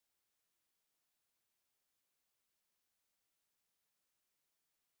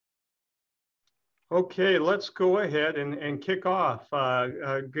Okay, let's go ahead and kick off.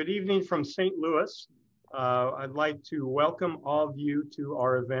 Good evening from St. Louis. I'd like to welcome all of you to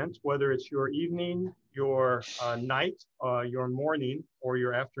our event, whether it's your evening, your night, your morning, or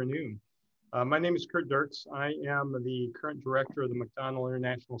your afternoon. My name is Kurt Dirks. I am the current director of the McDonnell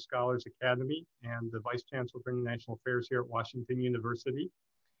International Scholars Academy and the Vice Chancellor for International Affairs here at Washington University.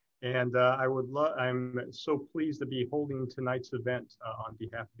 And I'm so pleased to be holding tonight's event on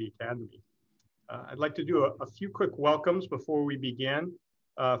behalf of the Academy. I'd like to do a few quick welcomes before we begin.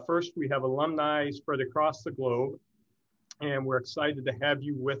 First, we have alumni spread across the globe, and we're excited to have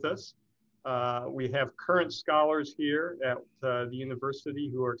you with us. We have current scholars here at the university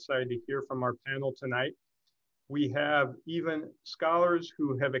who are excited to hear from our panel tonight. We have even scholars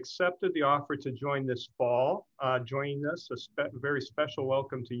who have accepted the offer to join this fall, joining us. A very special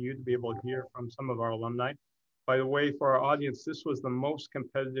welcome to you to be able to hear from some of our alumni. By the way, for our audience, this was the most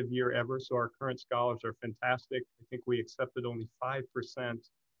competitive year ever, so our current scholars are fantastic. I think we accepted only 5%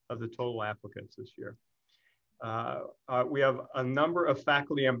 of the total applicants this year. We have a number of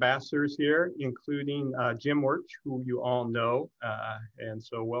faculty ambassadors here, including Jim Wirch, who you all know, and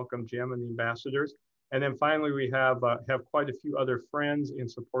so welcome Jim and the ambassadors. And then finally, we have quite a few other friends and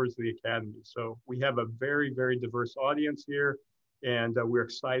supporters of the Academy. So we have a very, very diverse audience here, and we're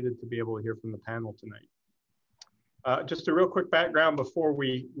excited to be able to hear from the panel tonight. Just a real quick background before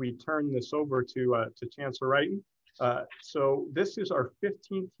we turn this over to Chancellor Wrighton. So this is our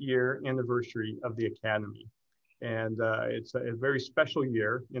 15th year anniversary of the Academy. And it's a very special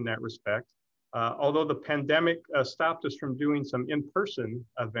year in that respect. Although the pandemic stopped us from doing some in-person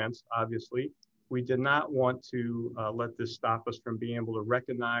events, obviously, we did not want to let this stop us from being able to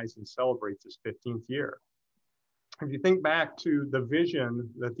recognize and celebrate this 15th year. If you think back to the vision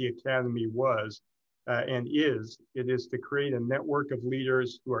that the Academy was, and it is to create a network of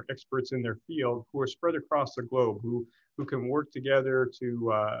leaders who are experts in their field, who are spread across the globe, who can work together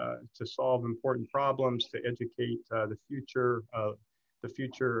to solve important problems, to educate the future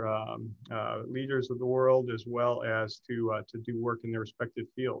leaders of the world, as well as to do work in their respective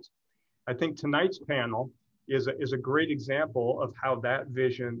fields. I think tonight's panel is a great example of how that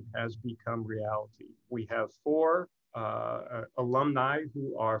vision has become reality. We have four alumni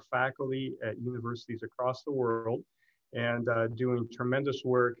who are faculty at universities across the world and doing tremendous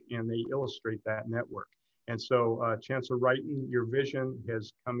work, and they illustrate that network. And so Chancellor Wrighton, your vision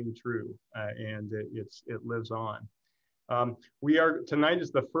is coming true, and it lives on. Tonight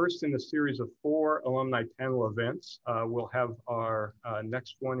is the first in a series of 4 alumni panel events. We'll have our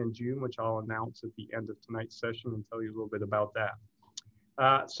next one in June, which I'll announce at the end of tonight's session and tell you a little bit about that.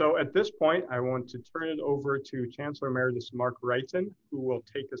 So at this point, I want to turn it over to Chancellor Emeritus Mark Wrighton, who will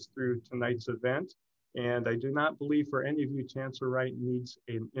take us through tonight's event. And I do not believe for any of you, Chancellor Wrighton needs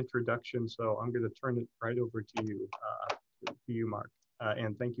an introduction, so I'm going to turn it right over to you, Mark.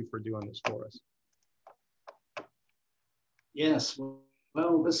 And thank you for doing this for us. Yes,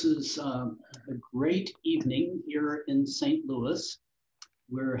 well, this is a great evening here in St. Louis.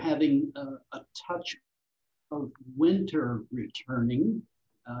 We're having a touch of winter returning,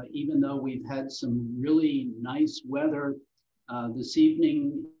 even though we've had some really nice weather. This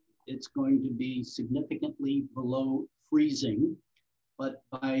evening, it's going to be significantly below freezing, but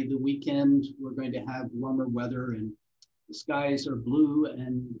by the weekend, we're going to have warmer weather and the skies are blue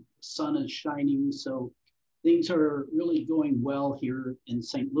and the sun is shining. So things are really going well here in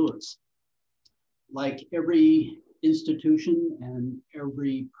St. Louis. Like every institution and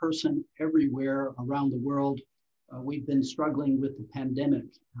every person everywhere around the world, we've been struggling with the pandemic.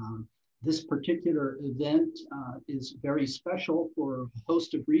 This particular event is very special for a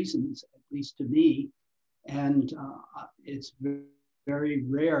host of reasons, at least to me, and it's very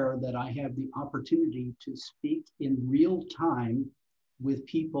rare that I have the opportunity to speak in real time with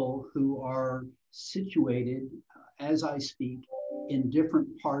people who are situated, as I speak, in different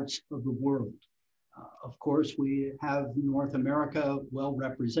parts of the world. Of course, we have North America well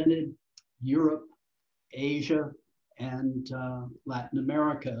represented, Europe, Asia, and Latin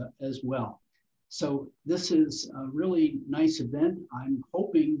America as well. So this is a really nice event. I'm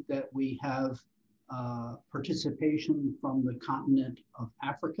hoping that we have participation from the continent of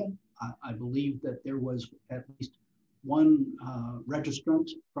Africa. I believe that there was at least one registrant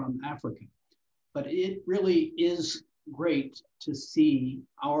from Africa. But it really is great to see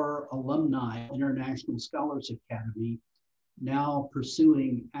our alumni, International Scholars Academy, now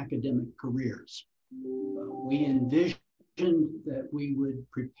pursuing academic careers. We envisioned that we would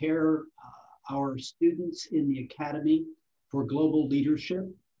prepare our students in the Academy for global leadership,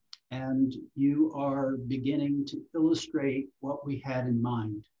 and you are beginning to illustrate what we had in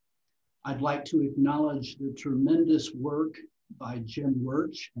mind. I'd like to acknowledge the tremendous work by Jim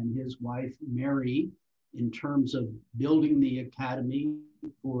Wirch and his wife, Mary, in terms of building the Academy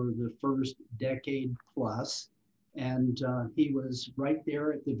for the first decade plus. And he was right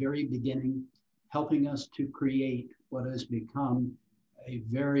there at the very beginning, helping us to create what has become a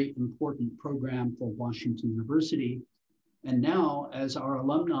very important program for Washington University. And now, as our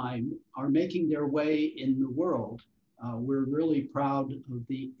alumni are making their way in the world, we're really proud of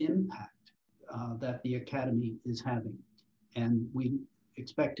the impact that the Academy is having. And we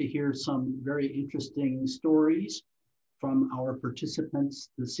expect to hear some very interesting stories from our participants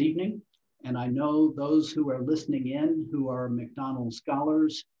this evening. And I know those who are listening in who are McDonnell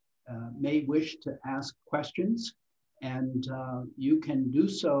scholars may wish to ask questions. And you can do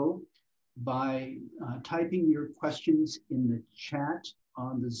so by typing your questions in the chat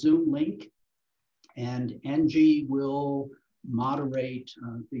on the Zoom link. And Angie will moderate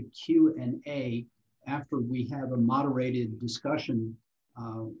the Q&A after we have a moderated discussion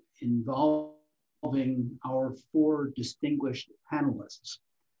involving our 4 distinguished panelists.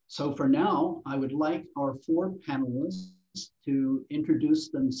 So for now, I would like our 4 panelists to introduce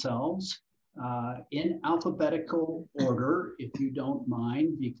themselves in alphabetical order, if you don't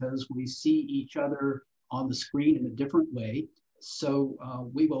mind, because we see each other on the screen in a different way. So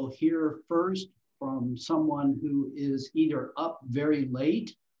we will hear first from someone who is either up very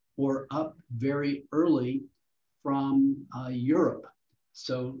late or up very early from Europe.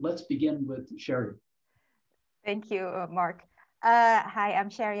 So let's begin with Sherry. Thank you, Mark. Hi, I'm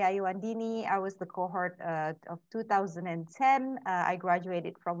Sherry Ayuandini. I was the cohort of 2010. I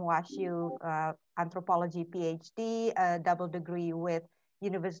graduated from WashU anthropology PhD, a double degree with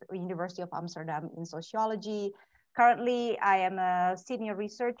University of Amsterdam in sociology. Currently, I am a senior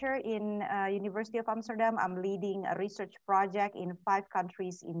researcher in University of Amsterdam. I'm leading a research project in 5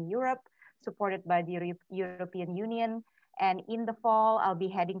 countries in Europe, supported by the European Union. And in the fall, I'll be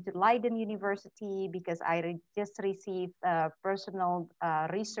heading to Leiden University because I just received a personal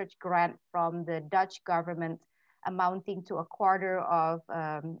research grant from the Dutch government amounting to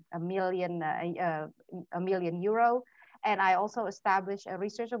 €250,000. And I also established a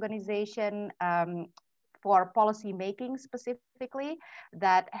research organization for policy making specifically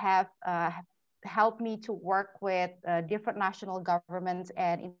that have helped me to work with different national governments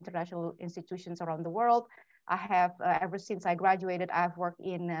and international institutions around the world. I have, ever since I graduated, I've worked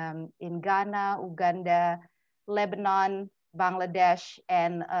in Ghana, Uganda, Lebanon, Bangladesh,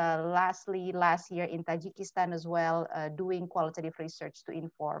 and lastly, last year in Tajikistan as well, doing qualitative research to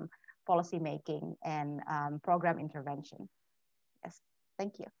inform policymaking and program intervention. Yes,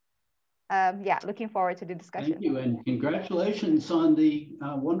 thank you. Yeah, looking forward to the discussion. Thank you, and congratulations on the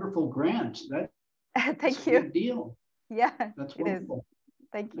wonderful grant. That's a big deal. Yeah, that's wonderful.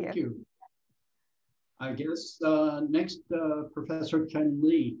 Thank you. Thank you. I guess next, Professor Chen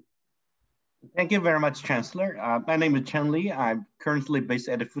Li. Thank you very much, Chancellor. My name is Chen Li. I'm currently based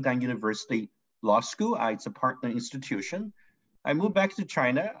at the Fudan University Law School. It's a partner institution. I moved back to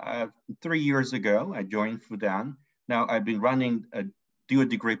China 3 years ago. I joined Fudan. Now I've been running a dual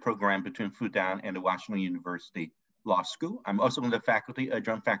degree program between Fudan and the Washington University Law School. I'm also on the faculty,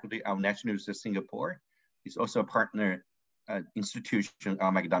 adjunct faculty of National University of Singapore. It's also a partner institution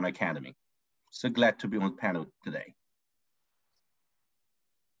of McDonnell Academy. So glad to be on the panel today.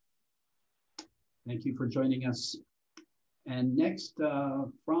 Thank you for joining us. And next,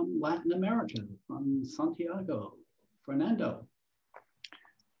 from Latin America, from Santiago, Fernando.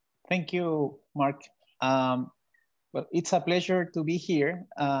 Thank you, Mark. Well, it's a pleasure to be here.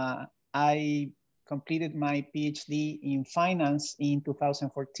 I completed my PhD in finance in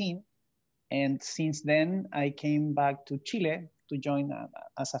 2014. And since then, I came back to Chile to join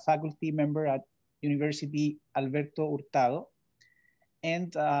as a faculty member at University Alberto Hurtado.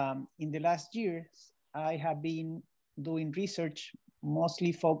 And in the last years, I have been doing research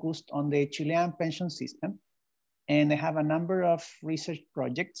mostly focused on the Chilean pension system. And I have a number of research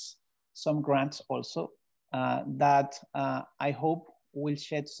projects, some grants also, that I hope will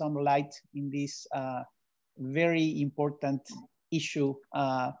shed some light in this very important issue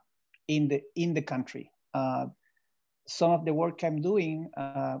in the country. Some of the work I'm doing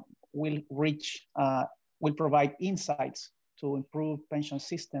will provide insights to improve pension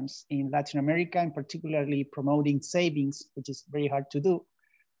systems in Latin America, and particularly promoting savings, which is very hard to do.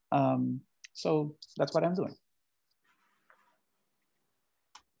 So that's what I'm doing.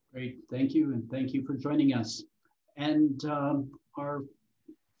 Great, thank you, and thank you for joining us. And our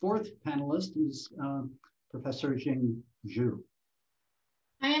 4th panelist is Professor Jing Zhu.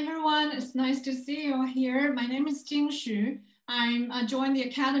 Hi everyone, it's nice to see you all here. My name is Jing Xu. I joined the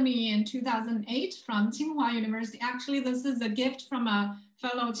academy in 2008 from Tsinghua University. Actually, this is a gift from a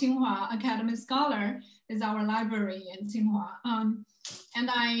fellow Tsinghua Academy scholar, is our library in Tsinghua. And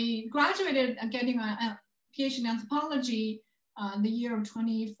I graduated getting a PhD in anthropology the year of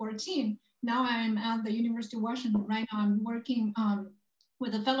 2014. Now I'm at the University of Washington. Right now I'm working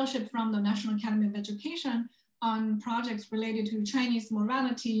with a fellowship from the National Academy of Education on projects related to Chinese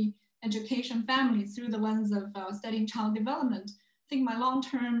morality, education, family through the lens of studying child development. I think my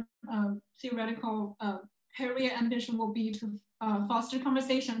long-term theoretical career ambition will be to foster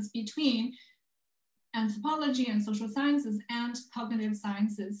conversations between anthropology and social sciences and cognitive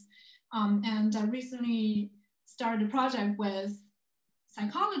sciences. And I recently started a project with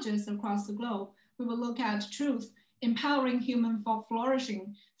psychologists across the globe. We will look at truth, empowering human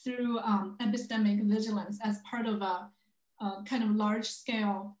flourishing through epistemic vigilance as part of a kind of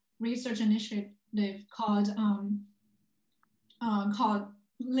large-scale research initiative called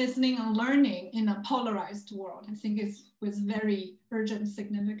Listening and Learning in a Polarized World. I think it's with very urgent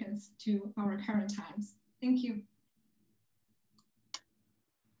significance to our current times. Thank you.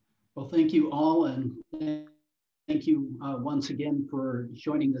 Well, thank you all, and thank you once again for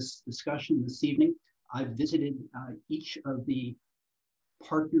joining this discussion this evening. I've visited each of the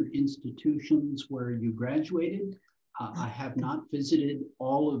partner institutions where you graduated. I have not visited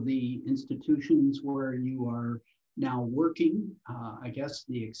all of the institutions where you are now working. I guess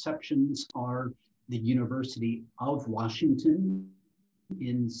the exceptions are the University of Washington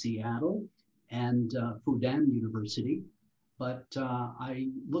in Seattle and Fudan University. But I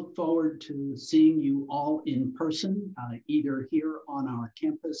look forward to seeing you all in person, either here on our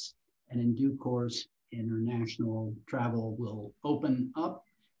campus, and in due course, international travel will open up,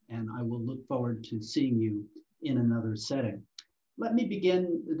 and I will look forward to seeing you in another setting. Let me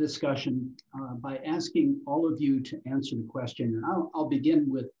begin the discussion by asking all of you to answer the question. And I'll begin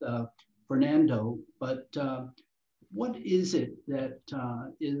with Fernando, but what is it that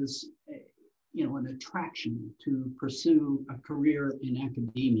is an attraction to pursue a career in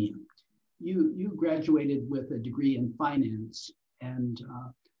academia? You graduated with a degree in finance, and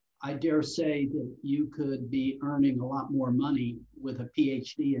I dare say that you could be earning a lot more money with a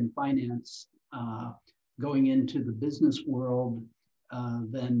PhD in finance going into the business world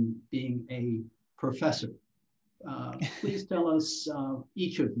than being a professor. Please tell us,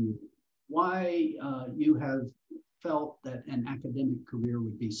 each of you, why you have felt that an academic career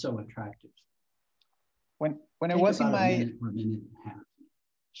would be so attractive. When I was in my minute and a half.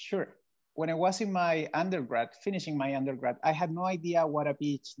 Sure. When I was in my undergrad, finishing my undergrad, I had no idea what a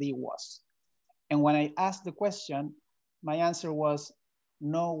PhD was. And when I asked the question, my answer was,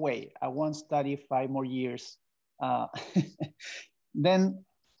 no way, I won't study 5 more years. Then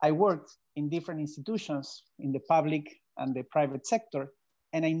I worked in different institutions in the public and the private sector,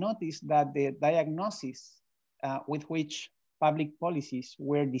 and I noticed that the diagnosis with which public policies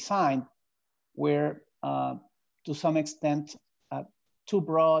were designed were to some extent too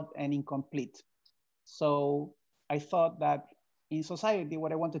broad and incomplete. So I thought that in society,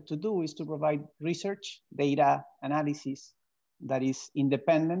 what I wanted to do is to provide research, data, analysis that is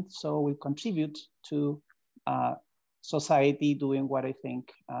independent, so will contribute to society doing what I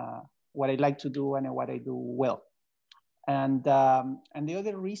think, what I like to do and what I do well. And the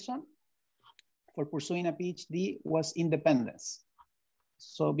other reason for pursuing a PhD was independence.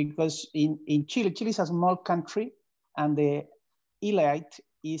 So because in Chile is a small country and the elite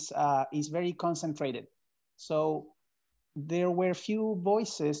is very concentrated. So there were few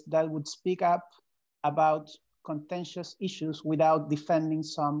voices that would speak up about contentious issues without defending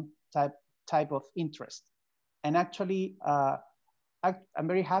some type of interest. And actually, I'm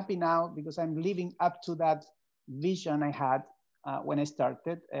very happy now because I'm living up to that vision I had when I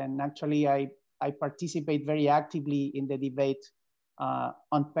started. And actually, I participate very actively in the debate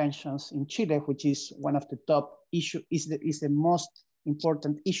on pensions in Chile, which is one of the top issues, is the most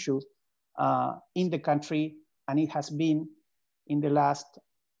important issue in the country, and it has been in the last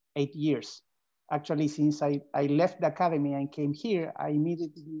 8 years. Actually, since I left the academy and came here, I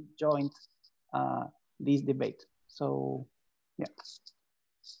immediately joined this debate. So, yeah.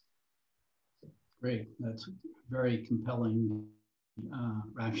 Great, that's very compelling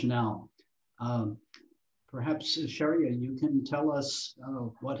rationale. Perhaps, Sharia, you can tell us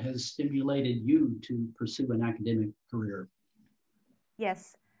what has stimulated you to pursue an academic career.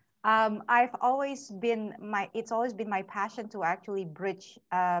 Yes, it's always been my passion to actually bridge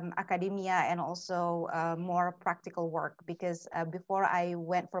academia and also more practical work, because before I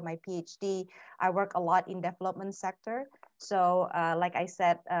went for my PhD, I worked a lot in development sector. So like I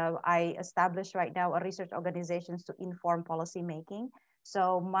said, I established right now a research organizations to inform policy making.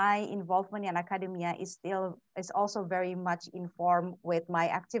 So my involvement in academia is also very much informed with my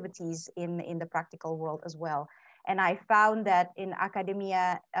activities in the practical world as well. And I found that in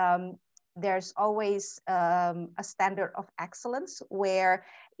academia, there's always a standard of excellence, where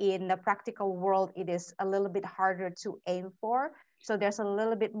in the practical world, it is a little bit harder to aim for. So there's a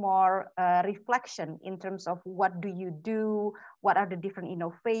little bit more reflection in terms of what do you do, what are the different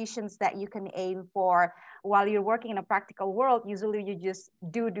innovations that you can aim for. While you're working in a practical world, usually you just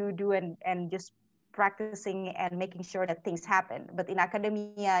do, and just practicing and making sure that things happen. But in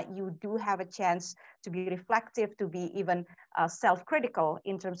academia, you do have a chance to be reflective, to be even self-critical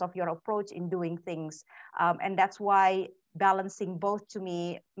in terms of your approach in doing things. And that's why balancing both, to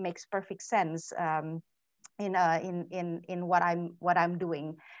me, makes perfect sense. In what I'm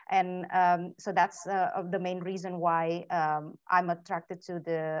doing, and so that's the main reason why I'm attracted to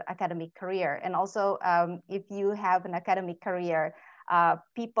the academic career. And also, if you have an academic career,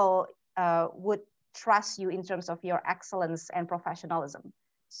 people would trust you in terms of your excellence and professionalism.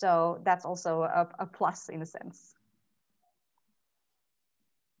 So that's also a plus in a sense.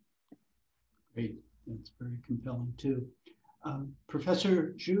 Great, that's very compelling too.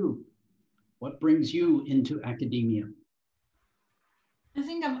 Professor Zhu, what brings you into academia? I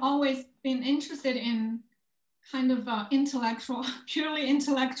think I've always been interested in kind of purely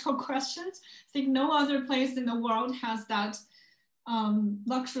intellectual questions. I think no other place in the world has that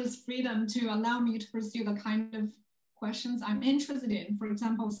luxurious freedom to allow me to pursue the kind of questions I'm interested in. For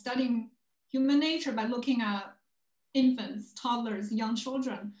example, studying human nature by looking at infants, toddlers, young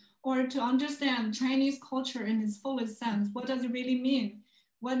children, or to understand Chinese culture in its fullest sense. What does it really mean?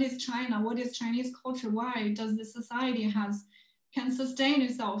 What is China? What is Chinese culture? Why does this society can sustain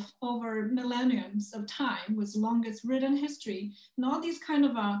itself over millenniums of time with longest written history? And all these kind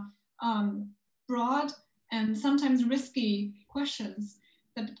of broad and sometimes risky questions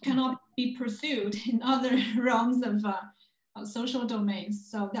that cannot be pursued in other realms of social domains.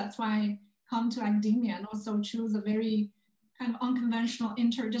 So that's why I come to academia and also choose a very kind of unconventional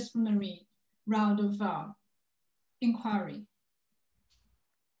interdisciplinary route of inquiry.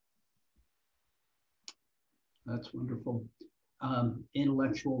 That's wonderful.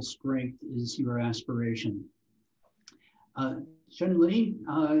 Intellectual strength is your aspiration. Chun-Li,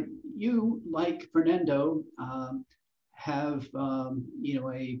 you, like Fernando, have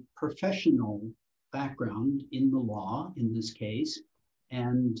a professional background in the law, in this case,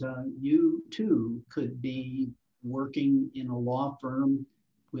 and you too could be working in a law firm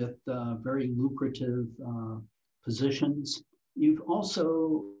with very lucrative positions. You've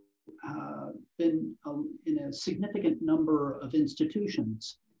also been in a significant number of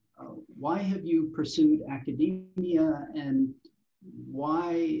institutions. Why have you pursued academia, and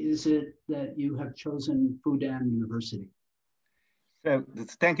why is it that you have chosen Fudan University? So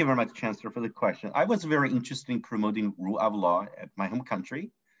thank you very much, Chancellor, for the question. I was very interested in promoting rule of law at my home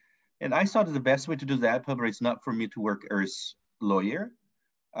country. And I thought the best way to do that probably is not for me to work as a lawyer.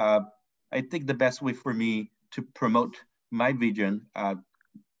 I think the best way for me to promote my vision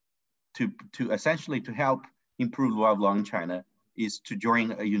to essentially to help improve rule of law in China is to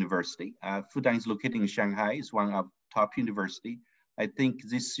join a university. Fudan is located in Shanghai. It's one of top university. I think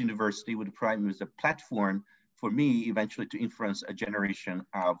this university would provide me with a platform for me eventually to influence a generation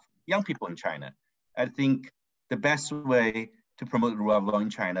of young people in China. I think the best way to promote the rule of law in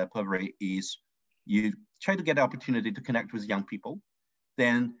China probably is you try to get the opportunity to connect with young people.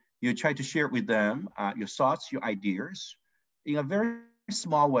 Then you try to share with them your thoughts, your ideas. In a very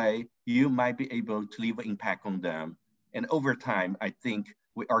small way, you might be able to leave an impact on them. And over time, I think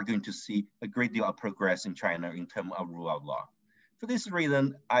we are going to see a great deal of progress in China in terms of rule of law. For this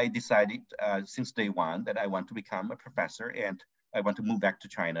reason, I decided since day one that I want to become a professor and I want to move back to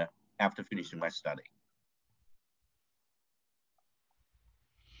China after finishing my study.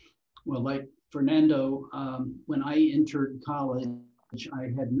 Well, like Fernando, when I entered college, I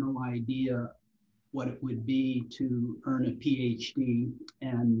had no idea what it would be to earn a PhD.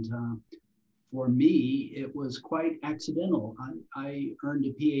 And for me, it was quite accidental. I earned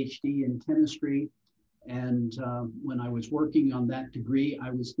a PhD in chemistry. And when I was working on that degree, I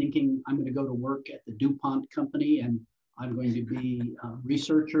was thinking I'm going to go to work at the DuPont company and I'm going to be a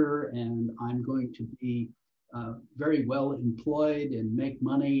researcher and I'm going to be very well employed and make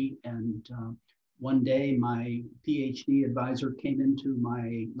money. And one day my PhD advisor came into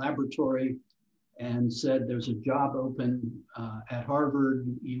my laboratory and said, there's a job open at Harvard,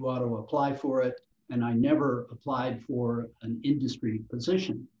 you ought to apply for it. And I never applied for an industry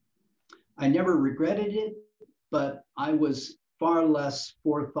position. I never regretted it, but I was far less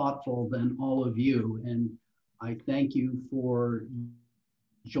forethoughtful than all of you. And I thank you for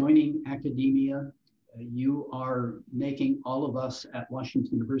joining academia. You are making all of us at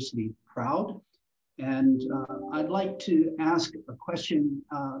Washington University proud. And I'd like to ask a question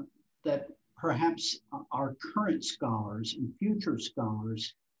that perhaps our current scholars and future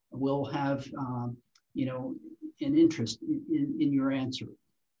scholars will have, you know, an interest in your answer.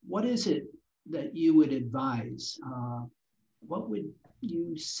 What is it that you would advise? What would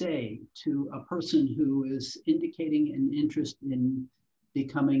you say to a person who is indicating an interest in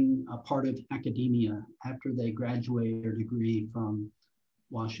becoming a part of academia after they graduate their degree from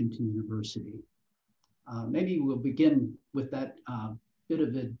Washington University? Maybe we'll begin with that bit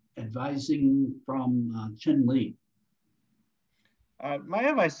of advising from Chen Li. My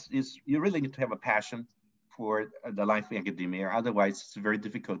advice is you really need to have a passion for the life in academia. Otherwise, it's very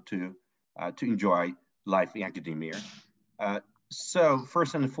difficult to enjoy life in academia. So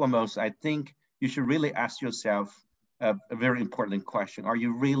first and foremost, I think you should really ask yourself a very important question. Are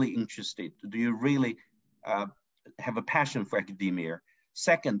you really interested? Do you really have a passion for academia?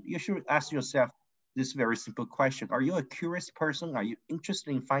 Second, you should ask yourself this very simple question. Are you a curious person? Are you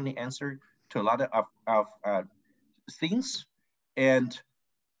interested in finding answer to a lot of things? And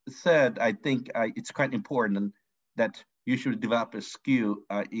third, I think it's quite important that you should develop a skill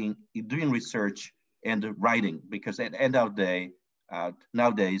in doing research and writing, because at the end of the day,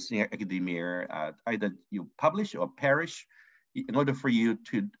 nowadays in academia, either you publish or perish. In order for you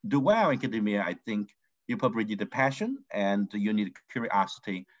to do well in academia, I think you probably need a passion and you need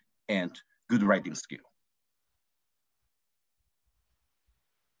curiosity and good writing skill.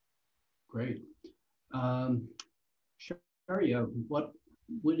 Great. Sharia, what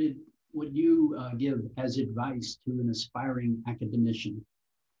would you give as advice to an aspiring academician?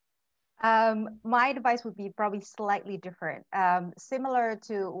 My advice would be probably slightly different. Similar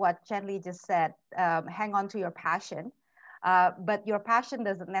to what Chen Li just said, hang on to your passion. But your passion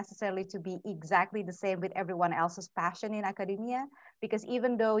doesn't necessarily to be exactly the same with everyone else's passion in academia, because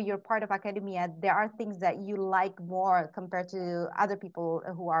even though you're part of academia, there are things that you like more compared to other people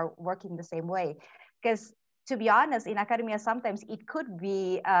who are working the same way. Because to be honest, in academia, sometimes it could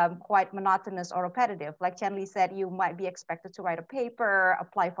be quite monotonous or repetitive. Like Chen Li said, you might be expected to write a paper,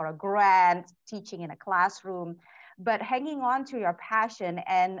 apply for a grant, teaching in a classroom. But hanging on to your passion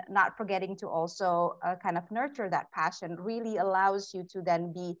and not forgetting to also kind of nurture that passion really allows you to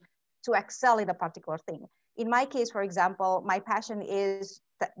then to excel in a particular thing. In my case, for example, my passion is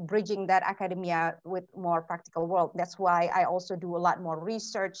bridging that academia with more practical world. That's why I also do a lot more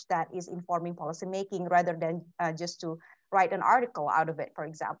research that is informing policymaking rather than just to write an article out of it, for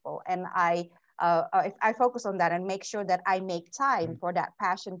example. And I focus on that and make sure that I make time for that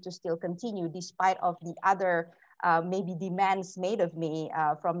passion to still continue despite of the other maybe demands made of me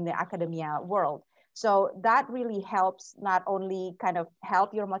from the academia world. So that really helps not only kind of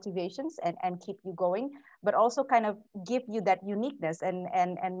help your motivations and keep you going, but also kind of give you that uniqueness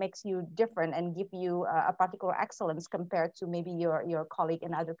and makes you different and give you a particular excellence compared to maybe your colleague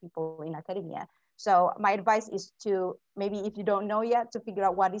and other people in academia. So my advice is to, maybe if you don't know yet, to figure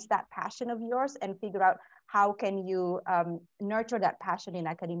out what is that passion of yours and figure out how can you nurture that passion in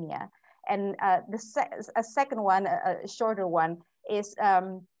academia. And a second one, a shorter one, is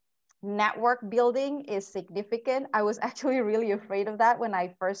network building is significant. I was actually really afraid of that when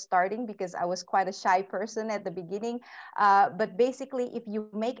I first starting because I was quite a shy person at the beginning. But basically, if you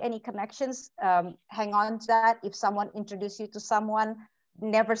make any connections, hang on to that. If someone introduces you to someone,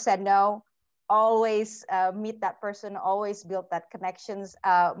 never said no. Always meet that person, always build that connections.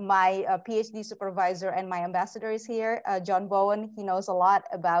 My PhD supervisor and my ambassador is here, John Bowen. He knows a lot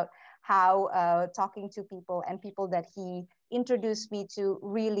about how talking to people and people that he introduced me to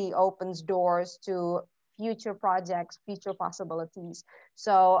really opens doors to future projects, future possibilities.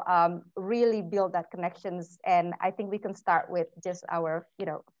 So really build that connections. And I think we can start with just our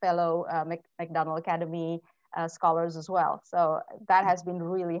fellow McDonnell Academy scholars as well. So that has been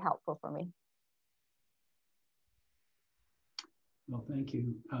really helpful for me. Well, thank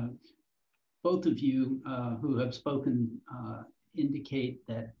you. Both of you who have spoken indicate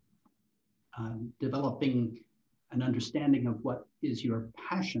that developing an understanding of what is your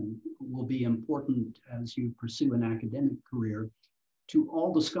passion will be important as you pursue an academic career. To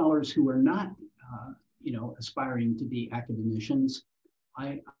all the scholars who are not, aspiring to be academicians,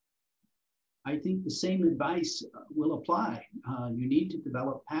 I think the same advice will apply. You need to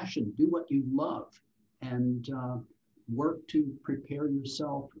develop passion, do what you love, and work to prepare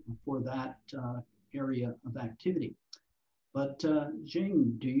yourself for that area of activity. But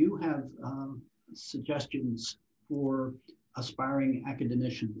Jing, do you have suggestions for aspiring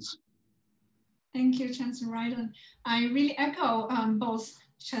academicians? Thank you, Chancellor Ryden. I really echo both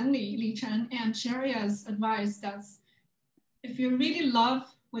Li Chen, and Sharia's advice that if you really love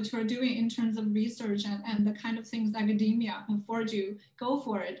what you're doing in terms of research and the kind of things academia affords you, go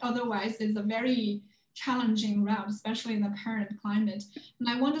for it. Otherwise, it's a very challenging route, especially in the current climate. And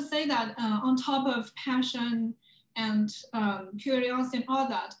I want to say that on top of passion and curiosity and all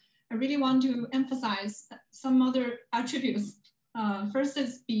that, I really want to emphasize some other attributes. First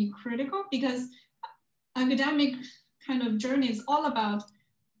is be critical, because academic kind of journey is all about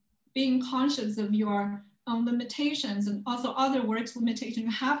being conscious of your own limitations and also other work's limitations.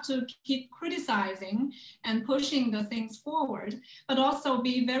 You have to keep criticizing and pushing the things forward, but also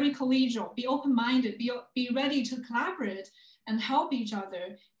be very collegial, be open-minded, be ready to collaborate and help each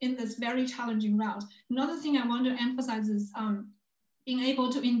other in this very challenging route. Another thing I want to emphasize is being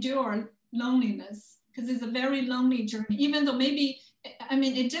able to endure loneliness, because it's a very lonely journey, even though maybe, I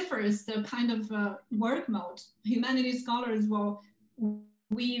mean, it differs the kind of work mode. Humanities scholars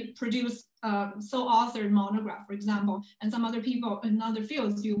we produce so-authored monograph, for example, and some other people in other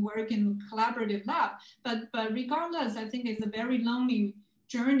fields, you work in collaborative lab. But regardless, I think it's a very lonely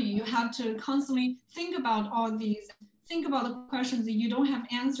journey. You have to constantly think about all these, think about the questions that you don't have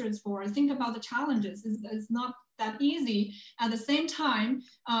answers for, think about the challenges. It's not that easy. At the same time,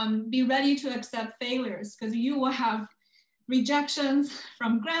 be ready to accept failures, because you will have rejections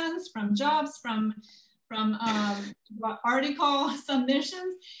from grants, from jobs, from article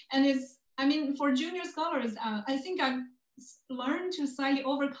submissions. And it's, I mean, for junior scholars, I think I've learned to slightly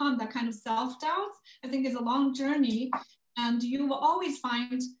overcome that kind of self-doubt. I think it's a long journey, and you will always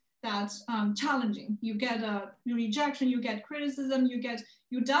find that challenging. You get a rejection, you get criticism,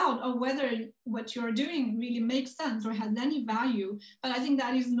 you doubt whether what you're doing really makes sense or has any value. But I think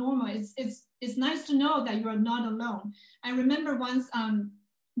that is normal. It's nice to know that you are not alone. I remember once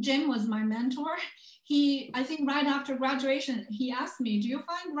Jim was my mentor. I think right after graduation, he asked me, do you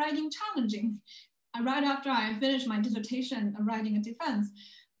find writing challenging? Right after I finished my dissertation writing a defense,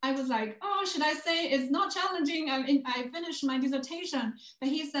 I was like, oh, should I say it's not challenging? I mean, I finished my dissertation, but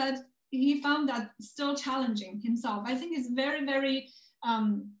he said he found that still challenging himself. I think it's very, very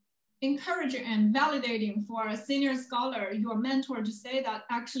encouraging and validating for a senior scholar, your mentor, to say that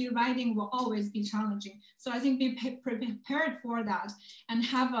actually writing will always be challenging. So I think be prepared for that and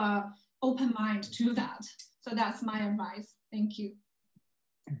have a open mind to that. So that's my advice. Thank you.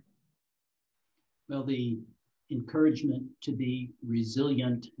 Well, the encouragement to be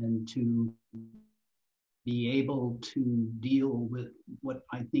resilient and to be able to deal with what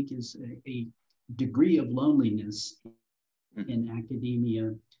I think is a degree of loneliness in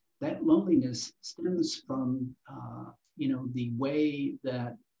academia. That loneliness stems from, the way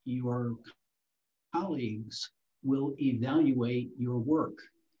that your colleagues will evaluate your work.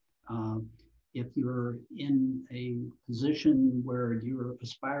 If you're in a position where you're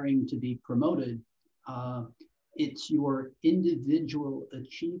aspiring to be promoted, it's your individual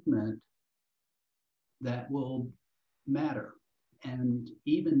achievement that will matter. And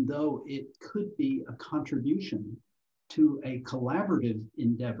even though it could be a contribution to a collaborative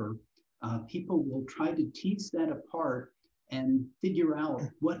endeavor, people will try to tease that apart and figure out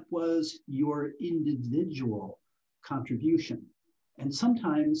what was your individual contribution. And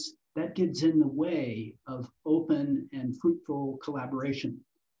sometimes that gets in the way of open and fruitful collaboration.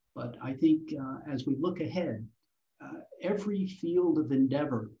 But I think as we look ahead, every field of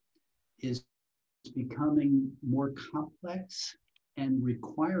endeavor is becoming more complex and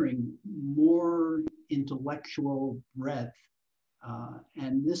requiring more intellectual breadth.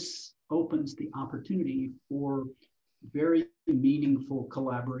 And this opens the opportunity for very meaningful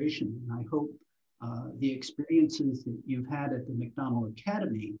collaboration. And I hope the experiences that you've had at the McDonnell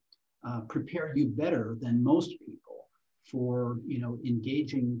Academy prepare you better than most people for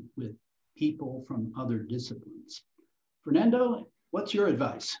engaging with people from other disciplines. Fernando, what's your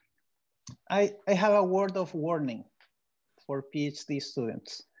advice? I have a word of warning for PhD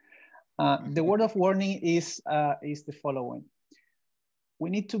students. The word of warning is the following. We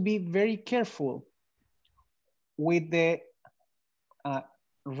need to be very careful with the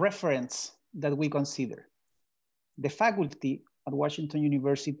reference that we consider. The faculty at Washington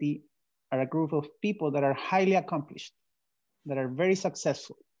University are a group of people that are highly accomplished, that are very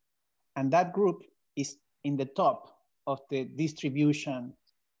successful. And that group is in the top of the distribution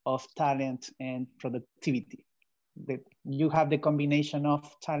of talent and productivity. You have the combination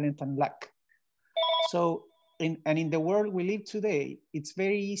of talent and luck. So, in the world we live today, it's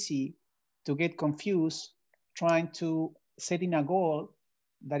very easy to get confused trying to setting a goal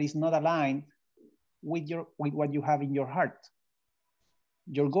that is not aligned with what you have in your heart.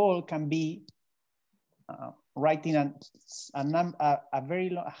 Your goal can be writing have a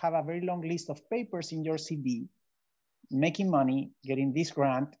very long list of papers in your CV, making money, getting this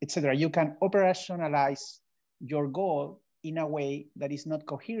grant, etc. You can operationalize your goal in a way that is not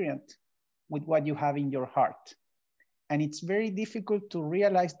coherent with what you have in your heart. And it's very difficult to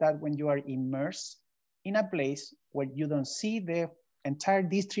realize that when you are immersed in a place where you don't see the entire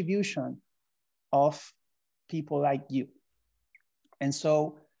distribution of people like you. And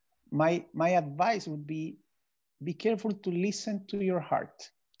so my advice would be careful to listen to your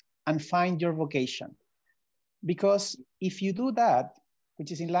heart and find your vocation. Because if you do that,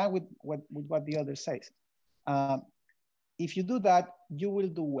 which is in line with what the other says, if you do that, you will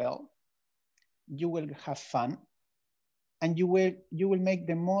do well, you will have fun, and you will make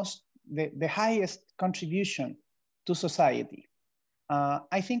the highest contribution to society.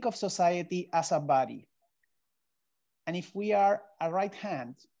 I think of society as a body. And if we are a right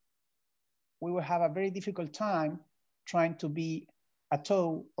hand, we will have a very difficult time trying to be a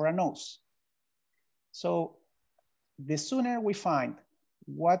toe or a nose. So the sooner we find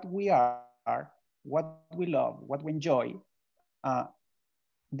what we are, what we love, what we enjoy,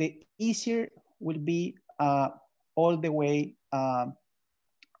 the easier will be all the way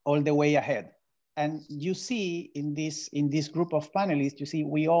ahead. And you see in this group of panelists, you see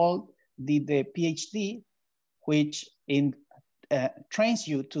we all did the PhD, which trains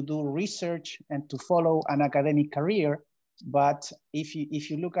you to do research and to follow an academic career. But if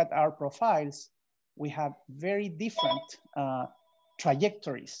you look at our profiles, we have very different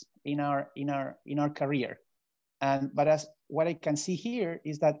trajectories in our career. But as what I can see here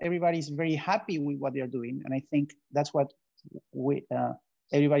is that everybody is very happy with what they're doing, and I think that's what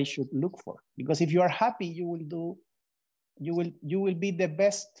everybody should look for. Because if you are happy, you will be the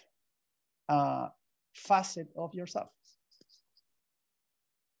best facet of yourself.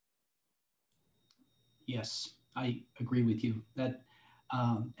 Yes, I agree with you. That,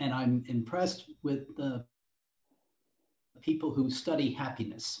 and I'm impressed with the people who study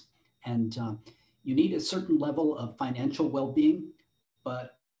happiness. And you need a certain level of financial well-being,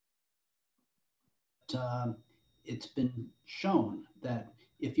 but it's been shown that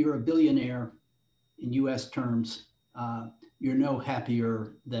if you're a billionaire in US terms, you're no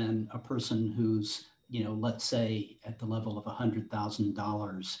happier than a person who's, let's say at the level of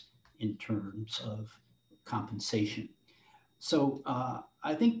 $100,000 in terms of compensation. So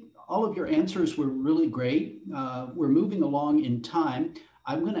I think all of your answers were really great. We're moving along in time.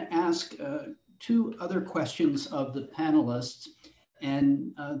 I'm going to ask two other questions of the panelists,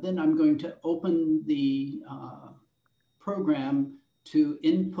 and then I'm going to open the program to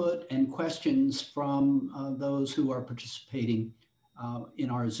input and questions from those who are participating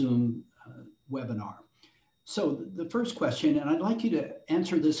in our Zoom webinar. So the first question, and I'd like you to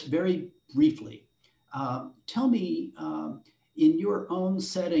answer this very briefly. Tell me, in your own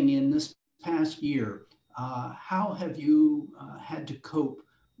setting in this past year, how have you had to cope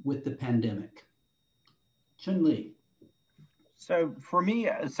with the pandemic? Chun-Li. So for me,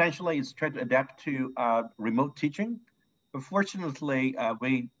 essentially, it's trying to adapt to remote teaching. But fortunately,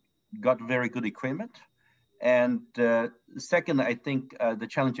 we got very good equipment. And second, I think the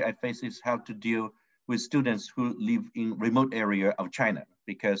challenge I face is how to deal with students who live in remote area of China,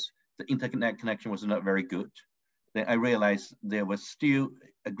 because the internet connection was not very good. Then I realized there was still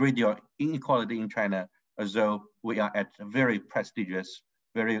a great deal of inequality in China, although we are at a very prestigious,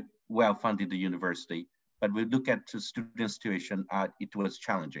 very well-funded university. But we look at the student situation, it was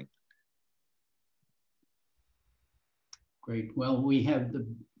challenging. Great. Well, we have the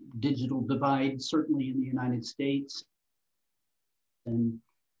digital divide, certainly in the United States. And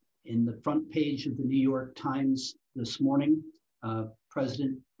in the front page of the New York Times this morning,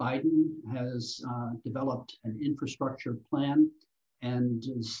 President Biden has developed an infrastructure plan and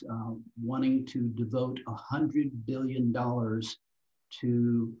is wanting to devote $100 billion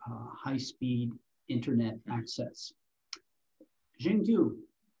to high-speed internet access. Jingyu,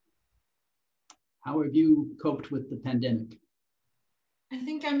 how have you coped with the pandemic? I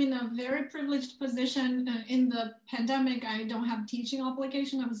think I'm in a very privileged position. In the pandemic, I don't have teaching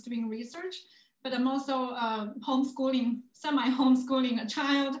obligation. I was doing research, but I'm also homeschooling, semi-homeschooling a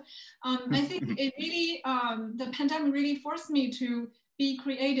child. I think it really, the pandemic really forced me to be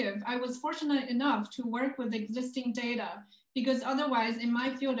creative. I was fortunate enough to work with existing data, because otherwise in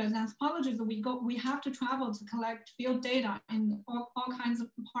my field as anthropologists, we have to travel to collect field data in all kinds of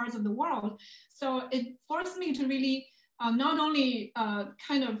parts of the world. So it forced me to really not only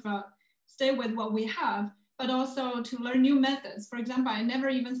stay with what we have, but also to learn new methods. For example, I never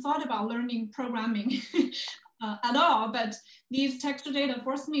even thought about learning programming at all, but these texture data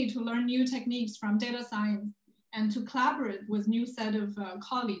forced me to learn new techniques from data science and to collaborate with new set of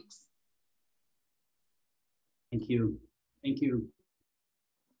colleagues. Thank you. Thank you.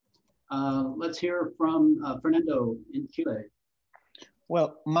 Let's hear from Fernando in Chile.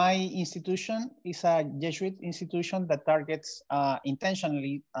 Well, my institution is a Jesuit institution that targets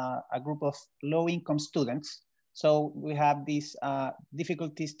intentionally a group of low-income students. So we have these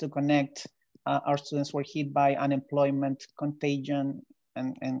difficulties to connect. Our students were hit by unemployment, contagion,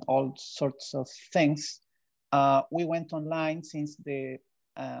 and all sorts of things. We went online since the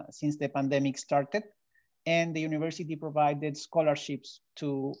pandemic started, and the university provided scholarships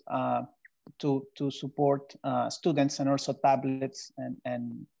to support students, and also tablets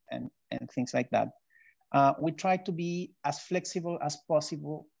and things like that. We try to be as flexible as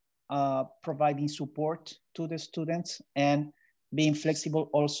possible, providing support to the students and being flexible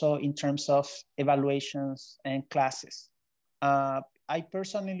also in terms of evaluations and classes. I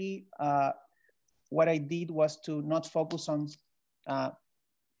personally, what I did was to not focus on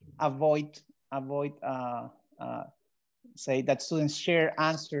avoid say that students share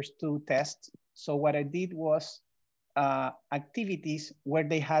answers to tests. So what I did was activities where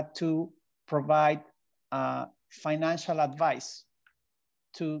they had to provide financial advice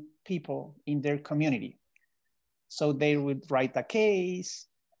to people in their community. So they would write a case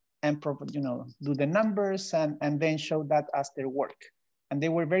and do the numbers and then show that as their work. And they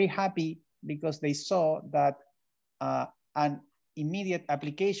were very happy because they saw that an immediate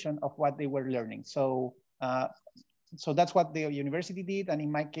application of what they were learning. So so that's what the university did. And in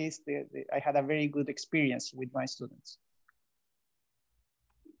my case, I had a very good experience with my students.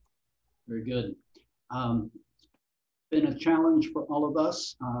 Very good. Been a challenge for all of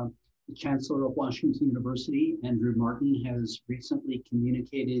us. The Chancellor of Washington University, Andrew Martin, has recently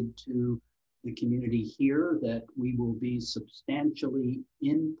communicated to the community here that we will be substantially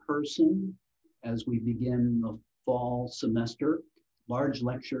in person as we begin the fall semester. Large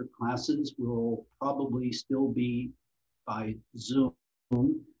lecture classes will probably still be by Zoom,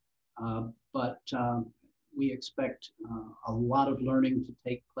 but we expect a lot of learning to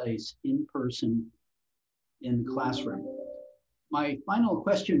take place in person in the classroom. My final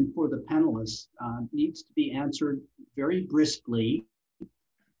question for the panelists needs to be answered very briskly,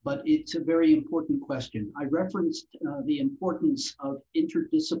 but it's a very important question. I referenced the importance of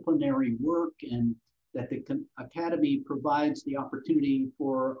interdisciplinary work and that the Academy provides the opportunity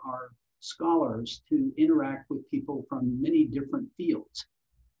for our scholars to interact with people from many different fields.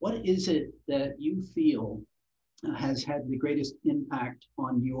 What is it that you feel has had the greatest impact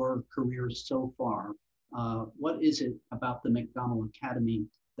on your career so far? What is it about the McDonnell Academy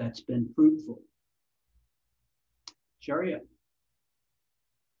that's been fruitful? Sharia.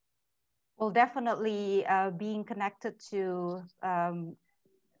 Well, definitely being connected to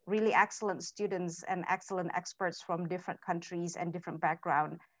really excellent students and excellent experts from different countries and different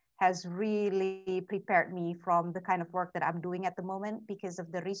backgrounds has really prepared me from the kind of work that I'm doing at the moment because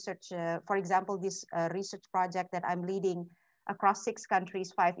of the research. For example, this research project that I'm leading across 6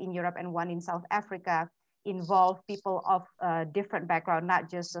 countries, 5 in Europe and 1 in South Africa, involve people of different background, not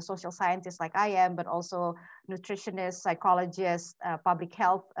just social scientists like I am, but also nutritionists, psychologists, public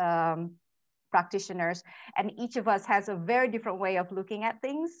health practitioners, and each of us has a very different way of looking at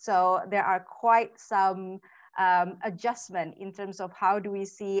things. So there are quite some adjustment in terms of how do we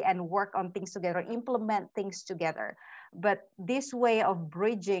see and work on things together, implement things together. But this way of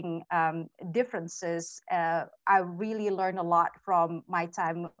bridging differences, I really learned a lot from my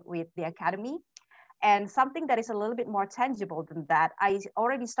time with the Academy. And something that is a little bit more tangible than that, I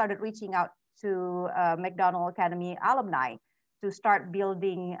already started reaching out to McDonnell Academy Alumni to start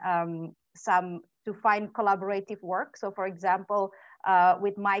building to find collaborative work. So for example,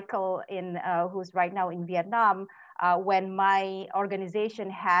 with Michael who's right now in Vietnam, when my organization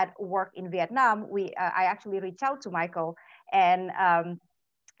had work in Vietnam, I actually reached out to Michael and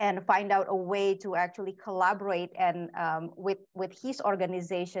find out a way to actually collaborate and with his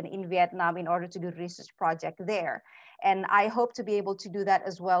organization in Vietnam in order to do research project there. And I hope to be able to do that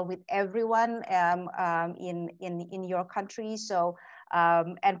as well with everyone in your country. So,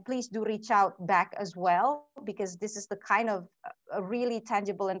 and please do reach out back as well, because this is the kind of really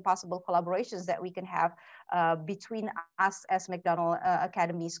tangible and possible collaborations that we can have between us as McDonnell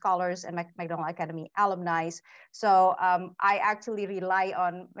Academy scholars and McDonnell Academy alumni. So I actually rely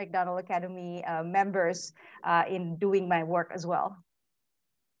on McDonnell Academy members in doing my work as well.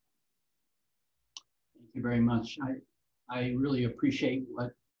 Thank you very much. I really appreciate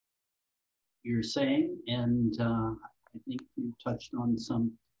what you're saying, and I think you touched on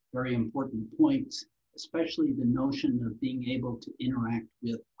some very important points, especially the notion of being able to interact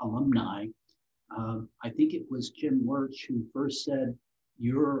with alumni. I think it was Jim Wirch who first said,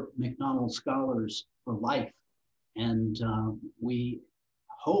 "You're McDonnell Scholars for life," and we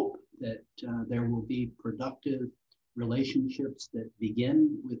hope that there will be productive relationships that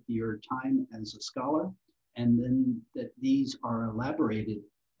begin with your time as a scholar, and then that these are elaborated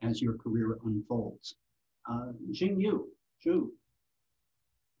as your career unfolds. Jingyu, Zhu.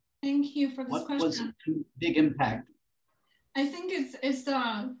 Thank you for this question. What was the big impact? I think it's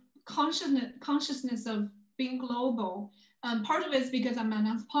the consciousness of being global. Part of it is because I'm an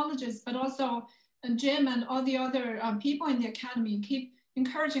anthropologist, but also Jim and all the other people in the academy keep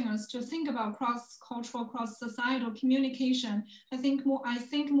encouraging us to think about cross-cultural, cross-societal communication. I think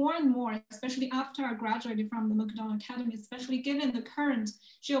more and more, especially after I graduated from the McDonnell Academy, especially given the current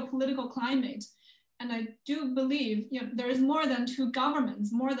geopolitical climate. And I do believe there is more than two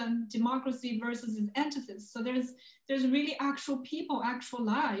governments, more than democracy versus its antithesis. So there's really actual people, actual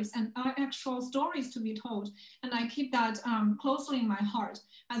lives, and actual stories to be told. And I keep that closely in my heart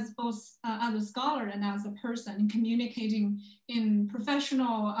as both as a scholar and as a person in communicating in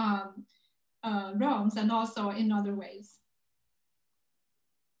professional realms and also in other ways.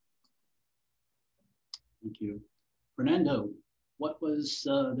 Thank you. Fernando, what was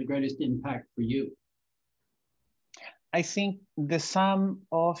the greatest impact for you? I think the sum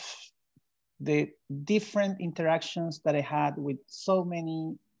of the different interactions that I had with so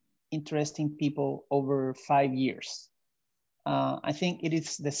many interesting people over 5 years. I think it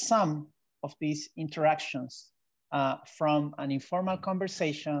is the sum of these interactions from an informal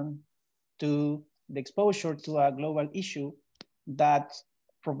conversation to the exposure to a global issue that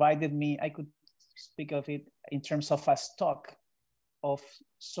provided me, I could speak of it in terms of a stock of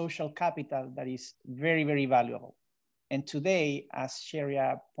social capital that is very, very valuable. And today, as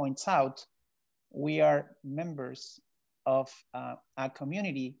Sheria points out, we are members of a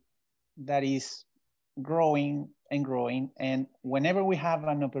community that is growing and growing. And whenever we have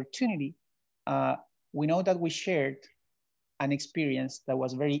an opportunity, we know that we shared an experience that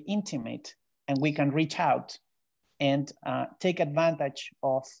was very intimate, and we can reach out and take advantage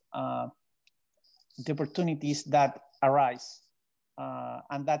of the opportunities that arise,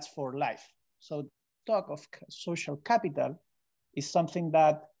 and that's for life. So talk of social capital is something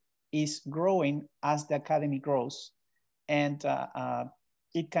that is growing as the academy grows, and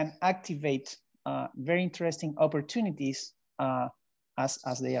it can activate very interesting opportunities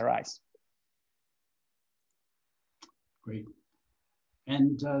as they arise. Great.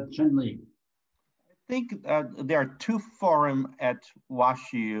 And Chen-Li. I think there are two forums at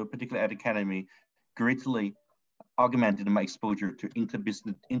WashU, particularly at Academy, greatly augmented my exposure to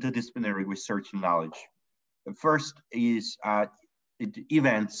interdisciplinary research and knowledge. The first is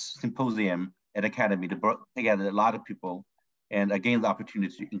events, symposium at Academy that brought together a lot of people, and I gained the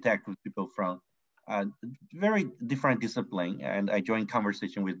opportunity to interact with people from very different disciplines, and I joined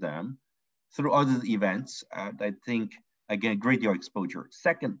conversation with them. Through other events, I think I gained a great deal of exposure.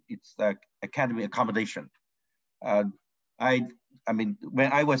 Second, it's the academy accommodation. I mean,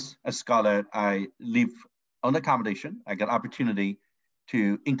 when I was a scholar, I lived on accommodation. I got opportunity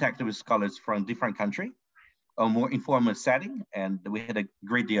to interact with scholars from different countries, a more informal setting, and we had a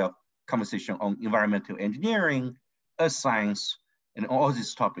great deal of conversation on environmental engineering, earth science, and all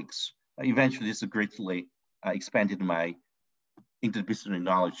these topics. Eventually, this greatly expanded my interdisciplinary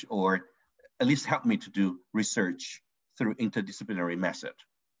knowledge, or at least helped me to do research through interdisciplinary method.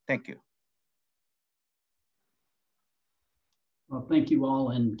 Thank you. Well, thank you all,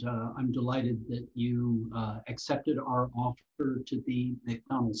 and I'm delighted that you accepted our offer to be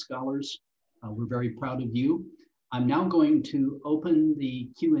McDonnell Scholars. We're very proud of you. I'm now going to open the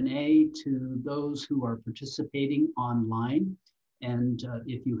Q&A to those who are participating online. And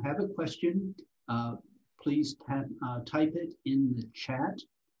if you have a question, please type it in the chat.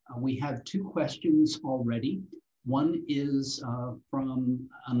 We have two questions already. One is from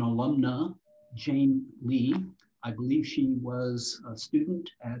an alumna, Jane Lee. I believe she was a student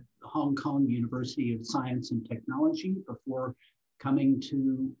at the Hong Kong University of Science and Technology before coming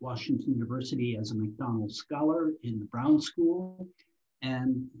to Washington University as a McDonnell Scholar in the Brown School.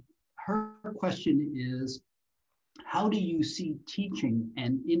 And her question is, how do you see teaching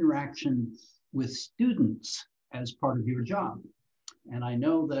and interaction with students as part of your job? And I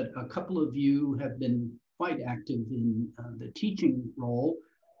know that a couple of you have been quite active in the teaching role,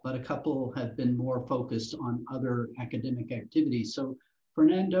 but a couple have been more focused on other academic activities. So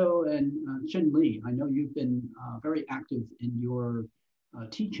Fernando and Chen-Li, I know you've been very active in your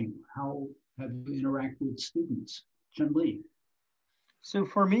teaching. How have you interact with students? Chen-Li. So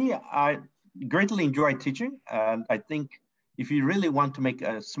for me, I greatly enjoy teaching. And I think if you really want to make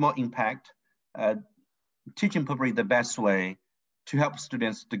a small impact, teaching probably the best way to help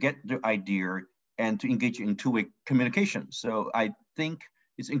students to get their idea and to engage in two-way communication. So I think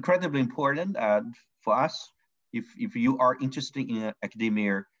it's incredibly important for us. If you are interested in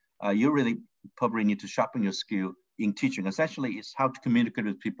academia, you really probably need to sharpen your skill in teaching. Essentially, it's how to communicate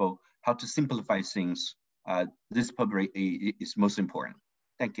with people, how to simplify things. This probably is most important.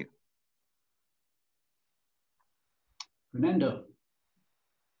 Thank you. Fernando.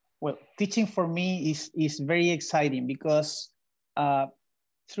 Well, teaching for me is very exciting because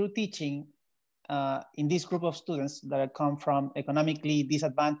through teaching in this group of students that come from economically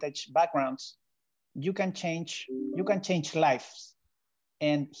disadvantaged backgrounds, you can change lives.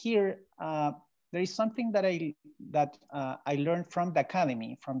 And here there is something that I learned from the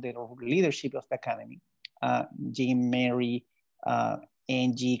academy, from the leadership of the academy, Jim, Mary,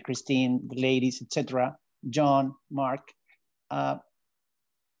 Angie, Christine, the ladies, etc., John, Mark. I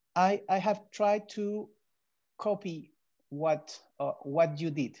have tried to copy what you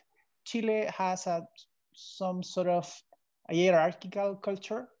did. Chile has some sort of hierarchical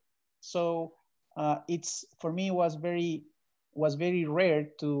culture, so it's for me was very rare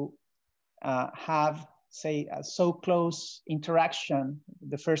to have, say, a so close interaction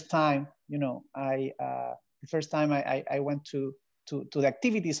the first time. You know, the first time I went to the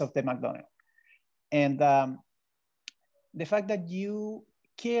activities of the McDonnell, and the fact that you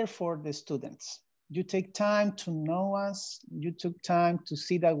care for the students. You take time to know us. You took time to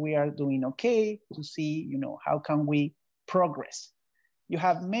see that we are doing okay, to see, you know, how can we progress. You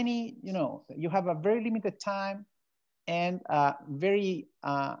have many, you know, you have a very limited time and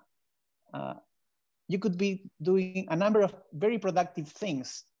you could be doing a number of very productive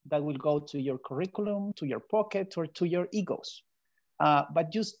things that will go to your curriculum, to your pocket, or to your egos.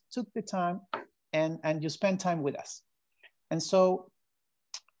 But you took the time and you spent time with us. And so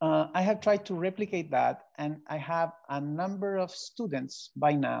I have tried to replicate that, and I have a number of students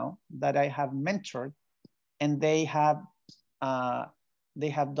by now that I have mentored, and they have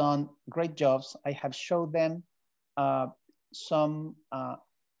done great jobs. I have showed them some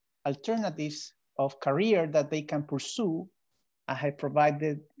alternatives of career that they can pursue. I have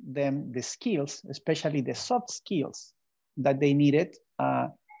provided them the skills, especially the soft skills that they needed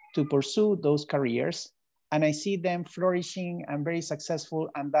to pursue those careers. And I see them flourishing and very successful,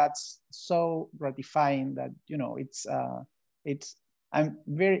 and that's so gratifying that, you know, that's a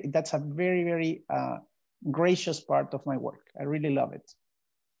very, very gracious part of my work. I really love it.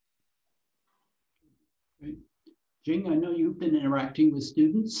 Great. Jing, I know you've been interacting with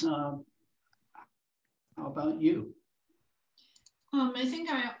students. How about you? I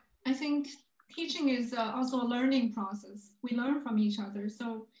think teaching is also a learning process. We learn from each other.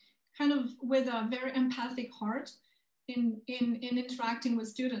 So kind of with a very empathic heart in interacting with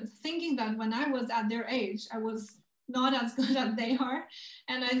students, thinking that when I was at their age, I was not as good as they are.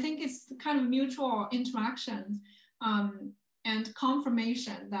 And I think it's kind of mutual interactions and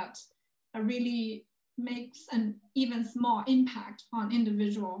confirmation that really makes an even small impact on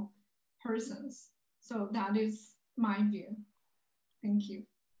individual persons. So that is my view. Thank you.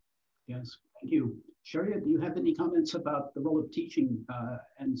 Yes, thank you. Sharia, do you have any comments about the role of teaching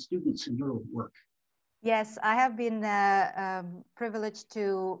and students in your work? Yes, I have been privileged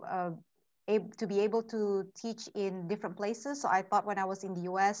to be able to teach in different places. So I taught when I was in the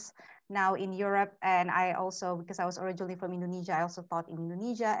US, now in Europe, and I also, because I was originally from Indonesia, I also taught in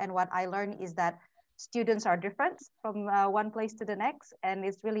Indonesia. And what I learned is that students are different from one place to the next, and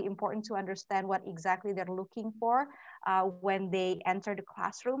it's really important to understand what exactly they're looking for when they enter the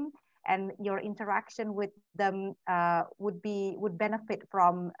classroom. And your interaction with them would benefit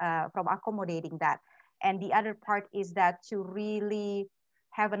from accommodating that. And the other part is that to really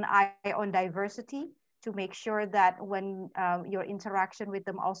have an eye on diversity, to make sure that when your interaction with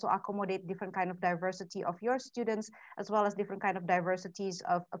them also accommodate different kind of diversity of your students, as well as different kind of diversities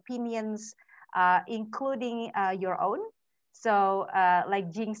of opinions, including your own. So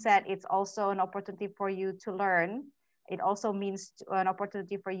like Jing said, it's also an opportunity for you to learn. It also means an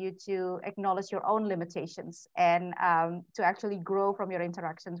opportunity for you to acknowledge your own limitations and to actually grow from your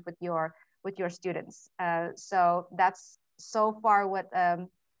interactions with your students. So that's so far what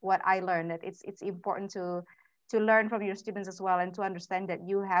I learned. That it's important to learn from your students as well, and to understand that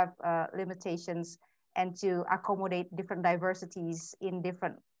you have limitations, and to accommodate different diversities in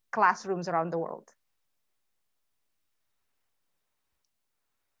different classrooms around the world.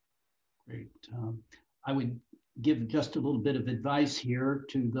 Great. I would give just a little bit of advice here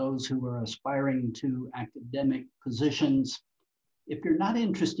to those who are aspiring to academic positions. If you're not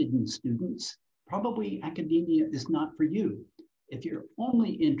interested in students, probably academia is not for you. If you're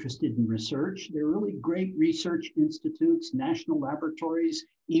only interested in research, there are really great research institutes, national laboratories,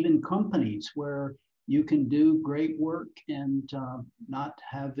 even companies where you can do great work and not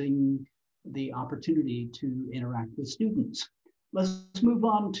having the opportunity to interact with students. Let's move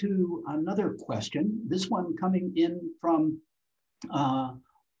on to another question. This one coming in from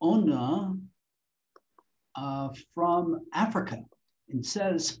Ona from Africa. It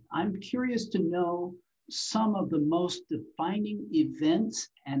says, I'm curious to know some of the most defining events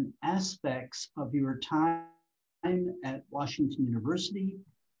and aspects of your time at Washington University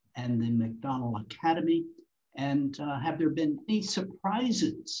and the McDonnell Academy, and have there been any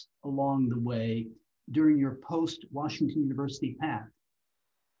surprises along the way during your post-Washington University path?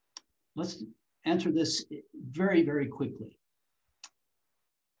 Let's answer this very, very quickly.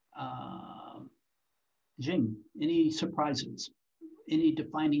 Jing, any surprises? Any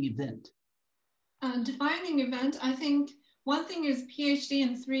defining event? Defining event, I think one thing is PhD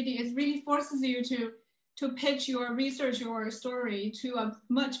in 3D. It really forces you to pitch your research or story to a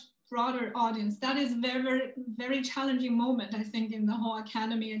much broader audience. That is very, very, very challenging moment, I think, in the whole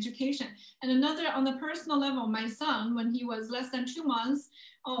academy education. And another, on the personal level, my son, when he was less than 2 months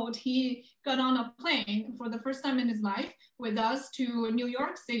old, he got on a plane for the first time in his life with us to New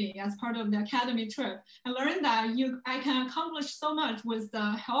York City as part of the academy trip. I learned that I can accomplish so much with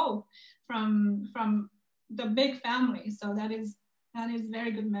the help from the big family. So that is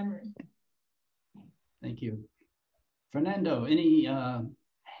very good memory. Thank you. Fernando, any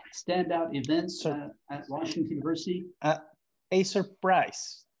standout events at Washington University? A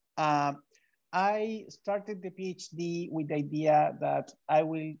surprise. I started the PhD with the idea that I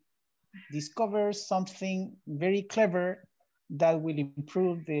will discover something very clever that will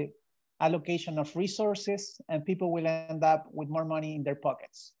improve the allocation of resources and people will end up with more money in their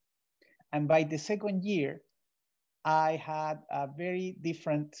pockets. And by the second year, I had a very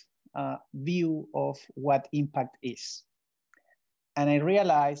different view of what impact is. And I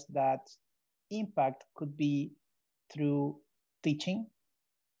realized that impact could be through teaching,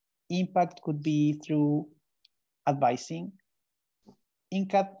 impact could be through advising,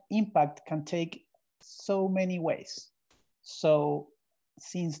 impact can take so many ways. So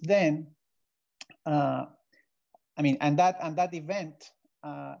since then, and that event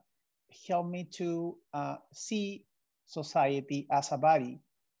helped me to see society as a body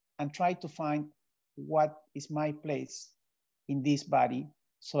and try to find what is my place in this body,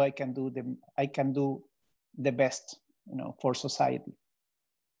 so I can do the best, for society.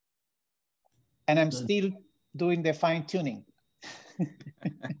 And I'm still doing the fine tuning.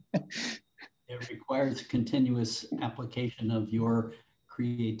 It requires continuous application of your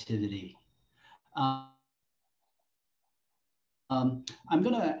creativity. I'm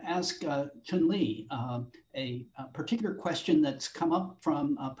going to ask Chun-Li a particular question that's come up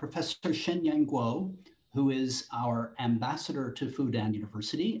from Professor Shenyang Guo, who is our ambassador to Fudan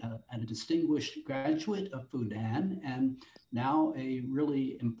University, and a distinguished graduate of Fudan, and now a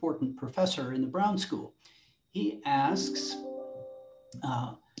really important professor in the Brown School. He asks,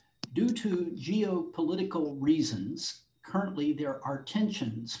 due to geopolitical reasons, currently there are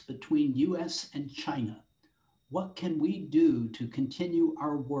tensions between US and China. What can we do to continue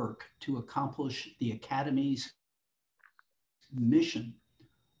our work to accomplish the Academy's mission,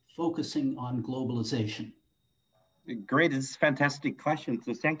 focusing on globalization? Great, it's a fantastic question.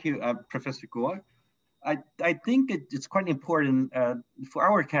 So thank you, Professor Guo. I think it's quite important for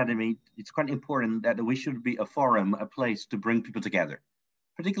our academy. It's quite important that we should be a forum, a place to bring people together,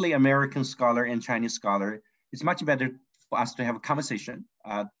 particularly American scholar and Chinese scholar. It's much better for us to have a conversation,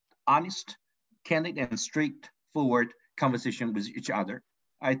 honest, candid, and straightforward conversation with each other.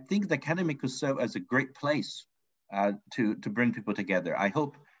 I think the academy could serve as a great place to bring people together. I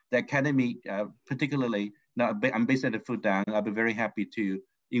hope the academy, particularly, now I'm based at Fudan, I'll be very happy to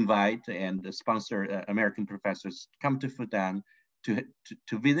invite and sponsor American professors to come to Fudan to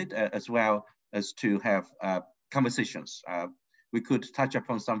visit, as well as to have conversations. We could touch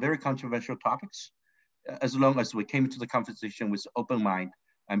upon some very controversial topics. As long as we came to the conversation with open mind,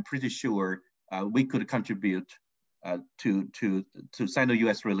 I'm pretty sure we could contribute to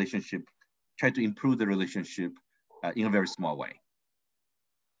Sino-US relationship, try to improve the relationship in a very small way.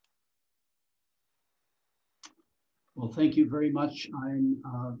 Well, thank you very much. I'm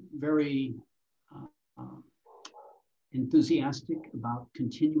very enthusiastic about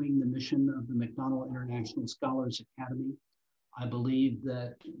continuing the mission of the McDonnell International Scholars Academy. I believe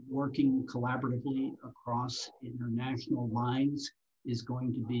that working collaboratively across international lines is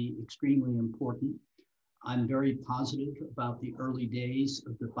going to be extremely important. I'm very positive about the early days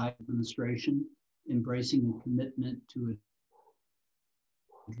of the Biden administration embracing a commitment to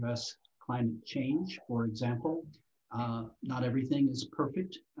address climate change, for example. Not everything is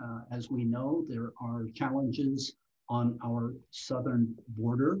perfect. As we know, there are challenges on our southern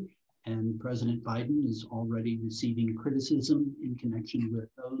border, and President Biden is already receiving criticism in connection with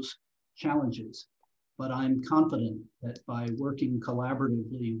those challenges. But I'm confident that by working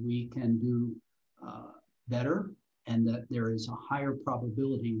collaboratively, we can do better, and that there is a higher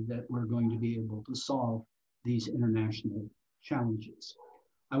probability that we're going to be able to solve these international challenges.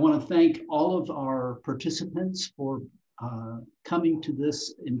 I want to thank all of our participants for coming to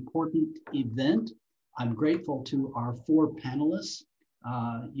this important event. I'm grateful to our 4 panelists.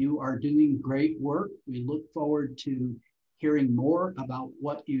 You are doing great work. We look forward to hearing more about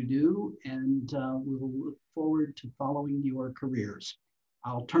what you do, and we'll look forward to following your careers.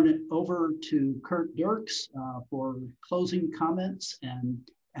 I'll turn it over to Kurt Dirks for closing comments and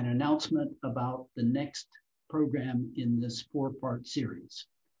an announcement about the next program in this 4-part series.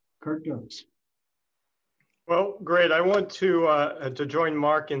 Kurt Dirks. Well, great. I want to join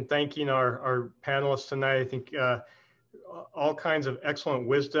Mark in thanking our panelists tonight. I think all kinds of excellent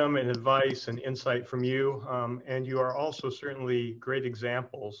wisdom and advice and insight from you. And you are also certainly great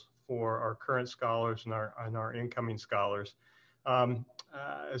examples for our current scholars and our incoming scholars.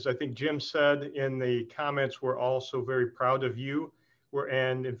 As I think Jim said in the comments, we're also very proud of you.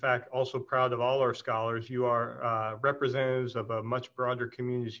 And in fact, also proud of all our scholars. You are representatives of a much broader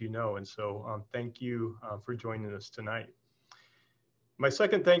community, as you know. And so thank you for joining us tonight. My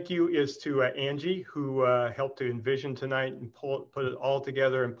second thank you is to Angie, who helped to envision tonight and put it all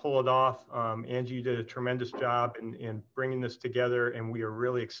together and pull it off. Angie, you did a tremendous job in bringing this together, and we are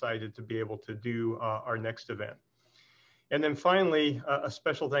really excited to be able to do our next event. And then finally, a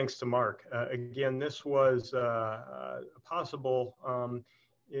special thanks to Mark. Again, this was possible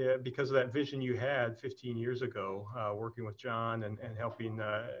because of that vision you had 15 years ago, working with John and helping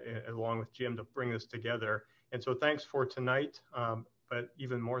along with Jim to bring this together. And so thanks for tonight, but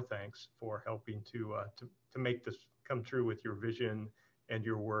even more thanks for helping to make this come true with your vision and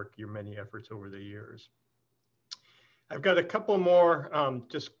your work, your many efforts over the years. I've got a couple more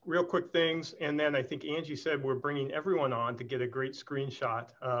just real quick things, and then I think Angie said we're bringing everyone on to get a great screenshot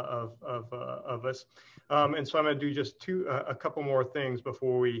of us, and so I'm going to do just a couple more things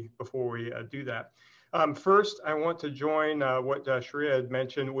before we do that. First, I want to join what Sharia had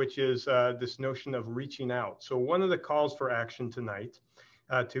mentioned, which is this notion of reaching out. So one of the calls for action tonight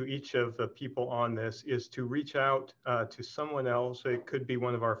to each of the people on this is to reach out to someone else. It could be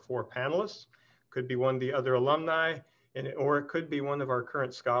one of our 4 panelists, could be one of the other alumni, or it could be one of our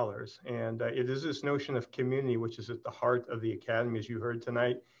current scholars. And it is this notion of community, which is at the heart of the Academy, as you heard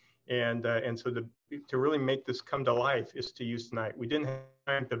tonight. And so to really make this come to life is to use tonight. We didn't have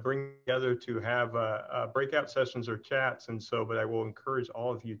time to bring together to have breakout sessions or chats. And so, but I will encourage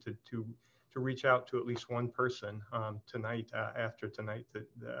all of you to reach out to at least one person tonight, after tonight,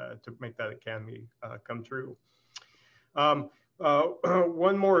 to make that Academy come true.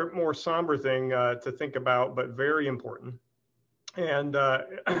 One more somber thing to think about, but very important. And,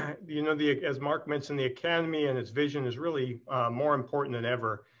 you know, as Mark mentioned, the Academy and its vision is really more important than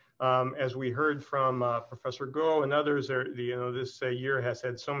ever. As we heard from Professor Go and others, this year has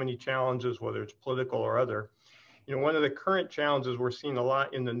had so many challenges, whether it's political or other. You know, one of the current challenges we're seeing a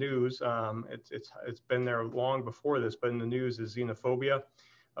lot in the news, it's been there long before this, but in the news is xenophobia.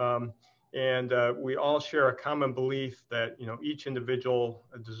 And we all share a common belief that, you know, each individual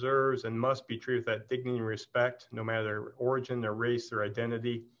deserves and must be treated with that dignity and respect, no matter their origin, their race, their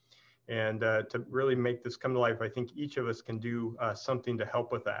identity. And to really make this come to life, I think each of us can do something to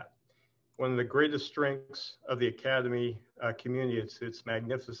help with that. One of the greatest strengths of the Academy community, it's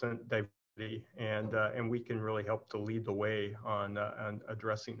magnificent diversity, and we can really help to lead the way on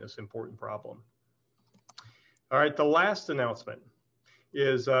addressing this important problem. All right, the last announcement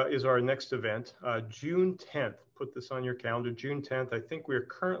is our next event, June 10th. Put this on your calendar, June 10th. I think we're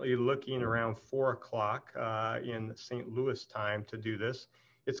currently looking around 4 o'clock in St. Louis time to do this.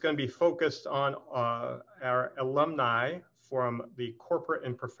 It's going to be focused on our alumni from the corporate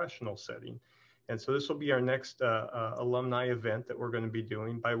and professional setting. And so this will be our next alumni event that we're going to be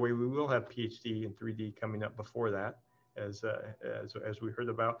doing. By the way, we will have PhD and 3D coming up before that, as we heard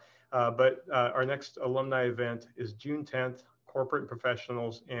about. But our next alumni event is June 10th, corporate and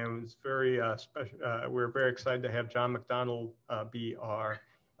professionals, and it's very special. We're very excited to have John McDonnell be our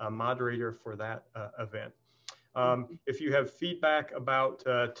moderator for that event. If you have feedback about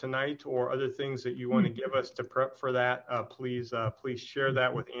tonight or other things that you want to give us to prep for that, please share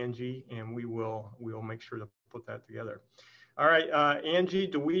that with Angie, and we'll make sure to put that together. All right,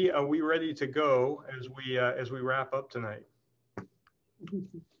 Angie, are we ready to go as we wrap up tonight?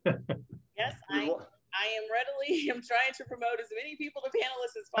 Yes, I am readily. I'm trying to promote as many people to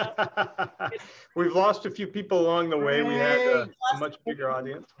panelists as possible. We've lost a few people along the way. We had a much bigger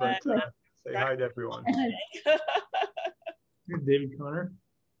audience, but say hi to everyone. You're David Connor.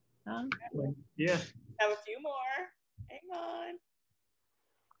 Yeah. Have a few more. Hang on.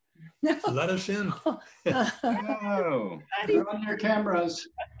 Let us in. Oh. Turn on your cameras.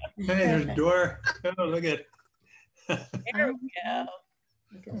 Hey, there's a door. Oh, look at. There we go.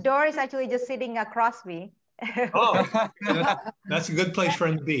 Dor is actually just sitting across me. Oh, that's a good place for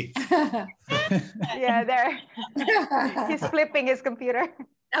him to be. Yeah, there. He's flipping his computer.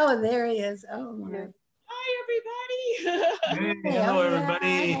 Oh, there he is. Oh my. Hi, everybody. Hey, hello,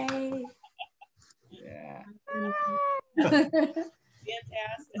 everybody. Hey. Yeah.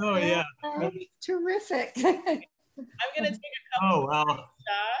 Fantastic. Oh, yeah. Terrific. I'm going to take a couple Oh, wow.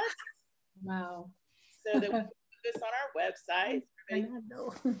 shots Wow. so that we can put this on our website. I know.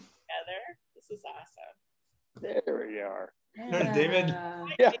 Together. This is awesome. There we are. There's David.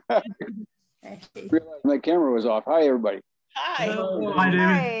 Yeah. Hey. Realized my camera was off. Hi, everybody. Hi. Hello. Hi,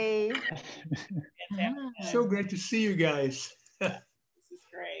 David. Hi. Fantastic. So great to see you guys. This is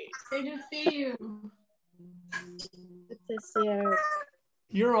great. Great to see you. Good to see you.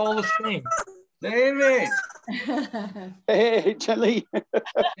 You're all the same. David. Hey, Charlie.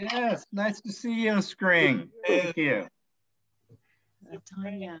 Yes, nice to see you on screen. Thank you.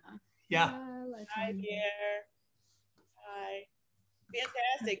 Tanya. Yeah. Hi, Pierre. Hi.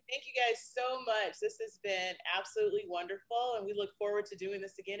 Fantastic. Thank you guys so much. This has been absolutely wonderful, and we look forward to doing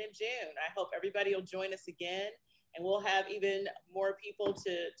this again in June. I hope everybody will join us again, and we'll have even more people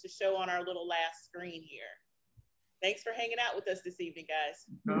to show on our little last screen here. Thanks for hanging out with us this evening, guys.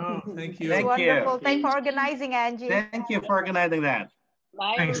 Oh, thank you. Thank you. Wonderful. Thanks for organizing, Angie. Thank you for organizing that.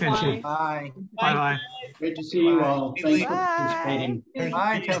 Bye, Thanks, everyone. Angie. Bye. Bye-bye. Great to see you all. Thanks for Bye. participating.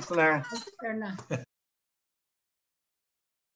 Bye, Chancellor. They're not.